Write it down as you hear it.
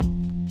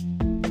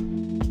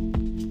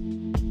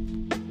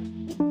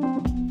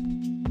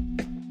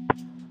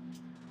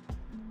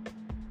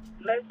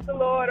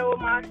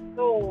my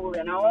soul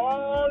and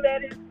all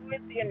that is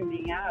within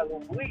me, I will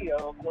bless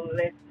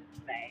his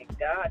name.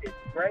 God is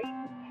great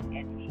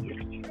and he is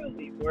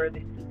truly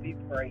worthy to be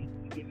praised.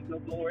 We give him the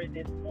glory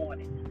this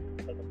morning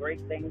for the great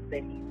things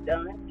that he's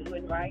done,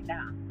 doing right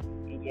now,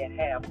 and yet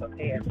have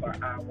prepared for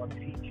our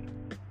future.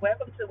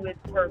 Welcome to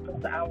With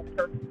Purpose, our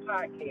Purpose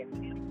podcast.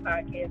 This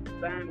podcast is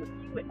designed with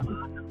you in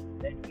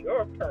mind that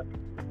your purpose,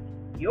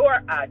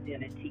 your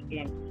identity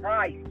in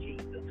Christ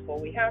Jesus. For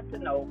we have to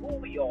know who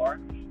we are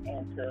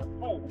and to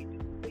whom we do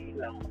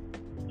belong.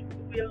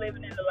 We're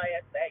living in the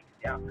last days,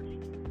 y'all.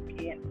 You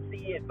can't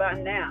see it by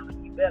now.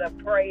 You better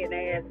pray and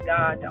ask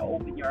God to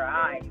open your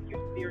eyes, your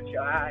spiritual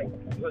eyes,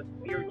 your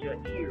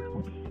spiritual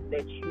ears,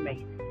 that you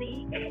may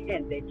see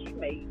and that you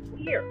may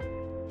hear.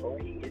 For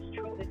he is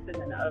truly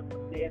sending us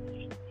this.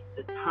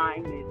 The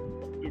time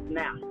is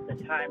now. The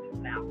time is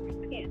now.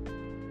 Repent.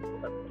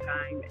 For the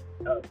time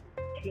of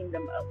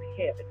kingdom of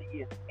heaven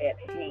is at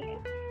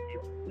hand.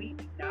 And we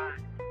do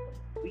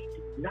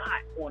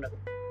not want to be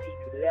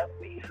left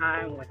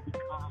behind when he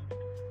comes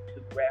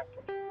to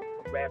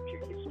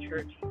rapture his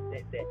church. He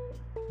said that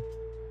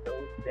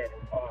those that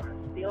are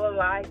still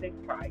alive in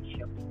Christ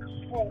shall be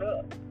caught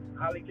up,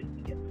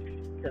 hallelujah,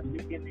 to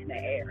meet him in the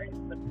air.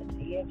 And the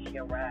dead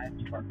shall rise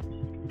first.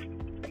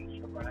 They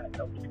shall rise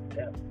up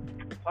themselves.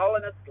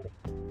 Falling asleep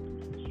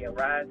shall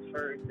rise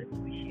first, and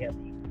we shall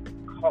be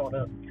caught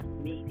up to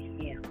meet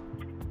him.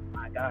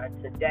 My God,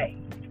 today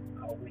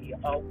we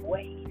are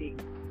waiting.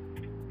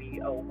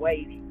 We are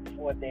waiting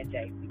for that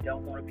day. We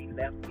don't want to be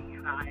left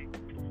behind.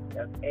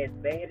 As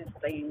bad as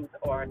things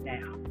are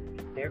now,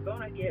 they're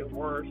going to get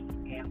worse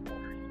and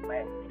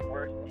worse,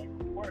 worse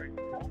and worse.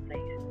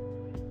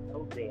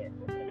 So that,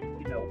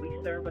 you know, we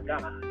serve a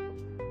God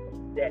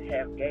that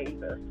have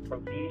gave us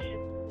provision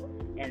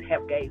and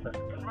have gave us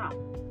promise.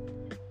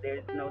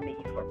 There's no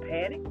need for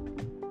panic.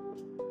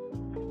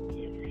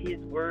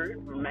 His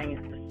word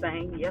remains the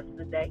same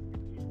yesterday,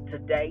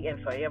 today, and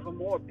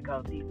forevermore,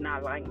 because he's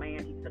not like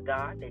man. He's a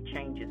God that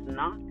changes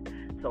not.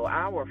 So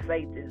our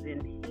faith is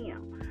in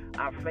him.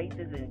 Our faith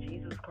is in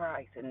Jesus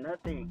Christ and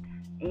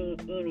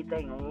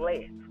anything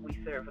less. We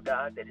serve a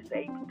God that is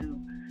able to do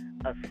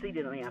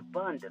exceedingly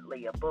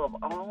abundantly above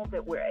all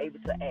that we're able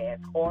to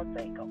ask or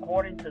think,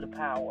 according to the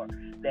power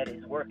that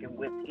is working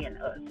within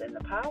us. And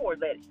the power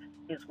that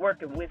is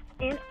working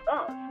within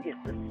us is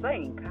the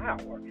same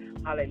power,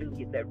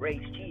 hallelujah, that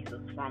raised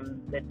Jesus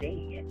from the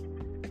dead.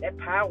 That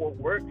power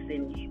works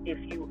in you if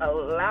you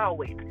allow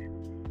it.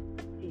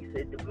 He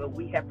said that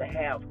we have to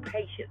have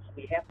patience.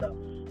 We have to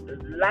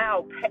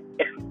allow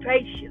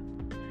patience.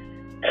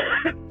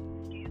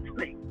 Excuse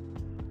me.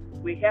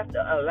 We have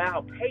to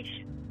allow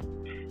patience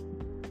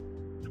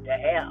to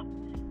have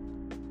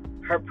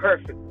her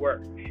perfect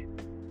work.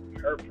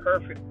 Her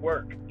perfect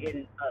work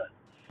in us.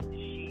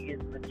 She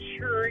is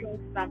maturing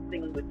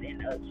something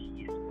within us.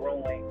 She is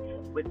growing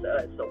with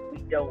us, so we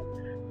don't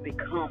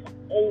become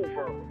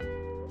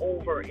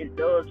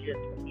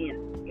overindulgent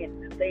in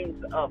the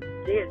things of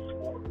this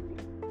world,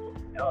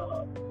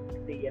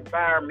 the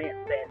environment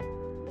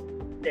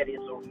that is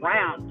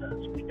around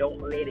us. We don't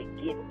let it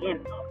get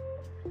in us,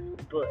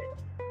 but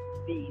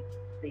the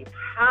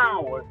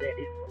power that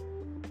is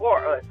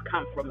for us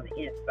comes from the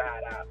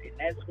inside out, and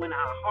that's when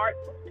our hearts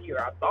are pure,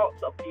 our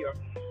thoughts are pure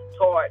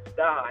towards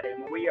God,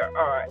 and we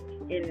are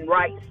in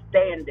right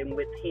standing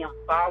with him,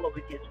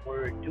 following his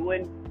word,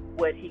 doing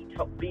what he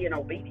told, being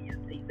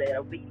obedient. He said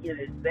obedience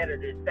is better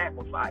than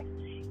sacrifice,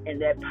 and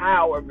that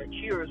power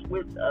matures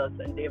with us,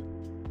 and then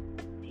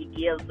he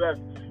gives us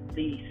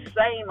the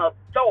same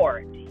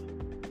authority,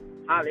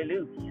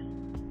 hallelujah,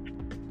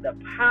 the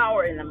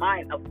power and the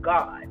might of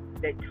God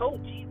that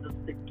told Jesus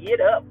to get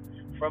up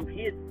from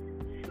his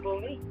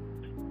sleep,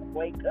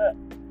 wake up,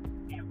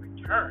 and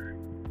return.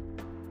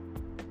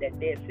 That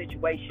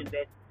situation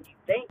that you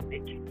think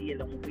that you're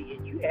dealing with,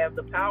 and you have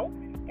the power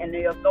and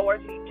the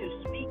authority to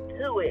speak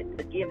to it,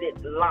 to give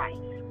it life.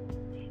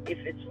 If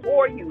it's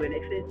for you and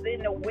if it's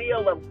in the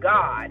will of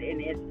God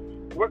and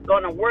we're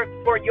going to work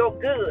for your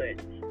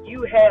good,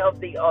 you have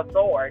the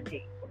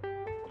authority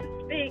to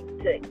speak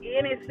to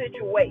any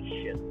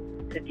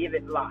situation to give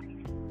it life.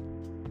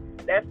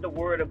 That's the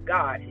word of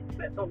God. It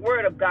said the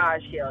word of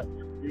God shall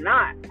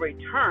not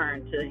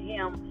return to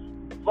him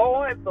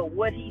void, but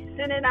what he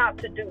sent it out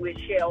to do, it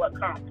shall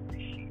accomplish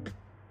it.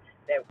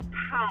 That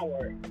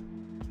power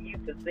you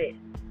possess.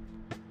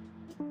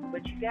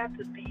 But you got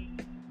to be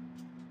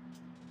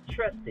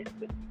trusted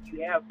with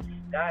it.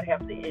 God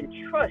have to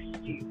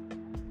entrust you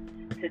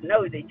to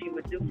know that you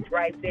would do the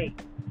right thing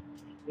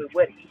with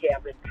what he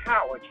have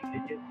empowered you to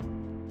do.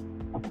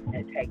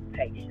 And take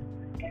patience.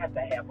 You have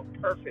to have a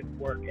perfect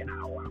work in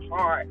our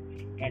heart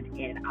and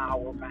in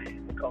our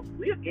mind, because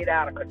we'll get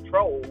out of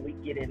control when we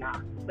get in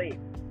our sleep.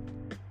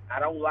 I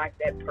don't like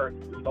that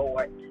person,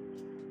 Lord.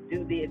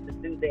 Do this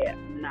and do that.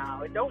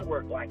 No, it don't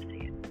work like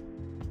that.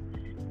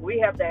 We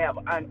have to have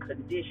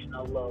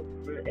unconditional love,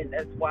 and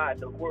that's why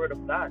the word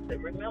of God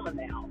said, remember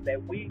now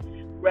that we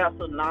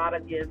wrestle not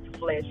against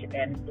flesh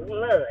and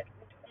blood.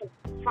 We don't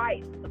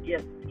fight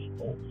against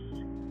people,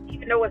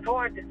 even though it's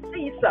hard to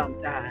see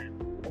sometimes.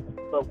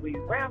 but we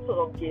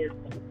wrestle against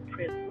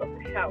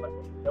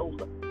principalities.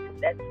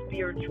 That's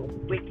spiritual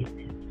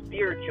wickedness.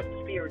 Spiritual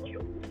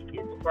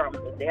is from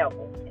the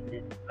devil, and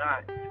it's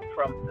not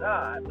from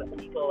God. But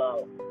people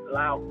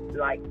are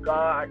like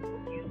God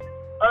uses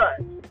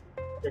us.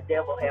 The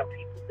devil have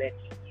people that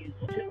he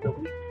uses too. But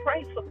we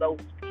pray for those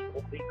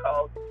people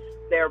because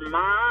their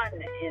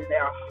mind and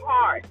their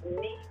heart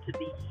need to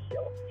be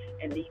healed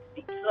and need to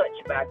be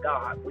touched by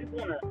God. We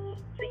want to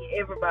see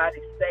everybody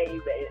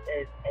saved,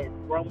 as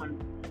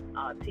Romans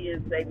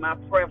 10 say, my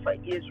prayer for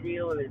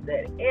Israel is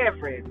that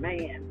every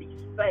man be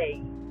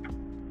saved.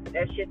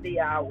 That should be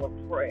our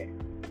prayer.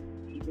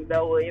 Even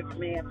though every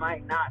man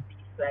might not be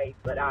saved,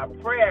 but our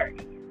prayer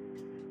is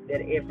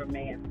that every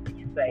man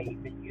be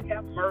saved. And you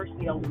have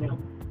mercy on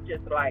them,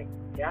 just like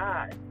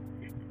God.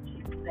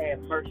 Jesus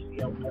have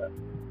mercy on us,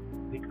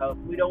 because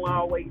we don't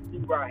always do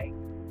right.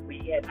 We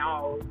hadn't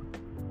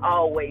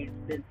always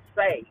been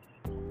saved.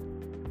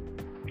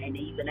 And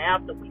even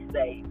after we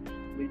saved,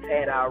 we've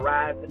had our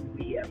rising,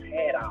 we have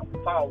had our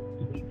falls,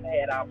 we've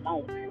had our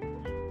moments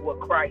where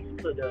Christ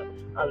could have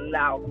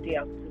allowed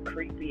death to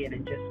creep in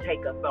and just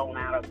take us on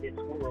out of this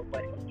world.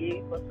 But he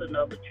gave us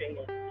another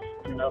chance,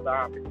 another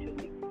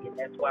opportunity. And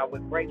that's why we're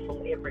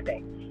grateful every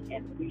day.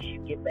 And we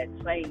should get that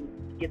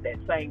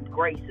same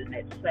grace and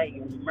that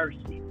same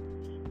mercy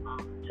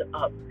to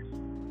others.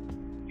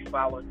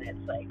 Following that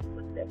same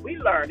footstep. We're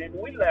learning.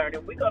 We're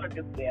going to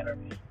do better.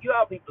 You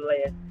all be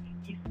blessed.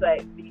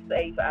 Be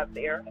safe out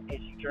there as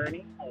you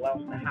journey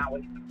along the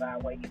highways and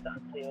byways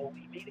until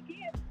we meet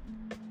again.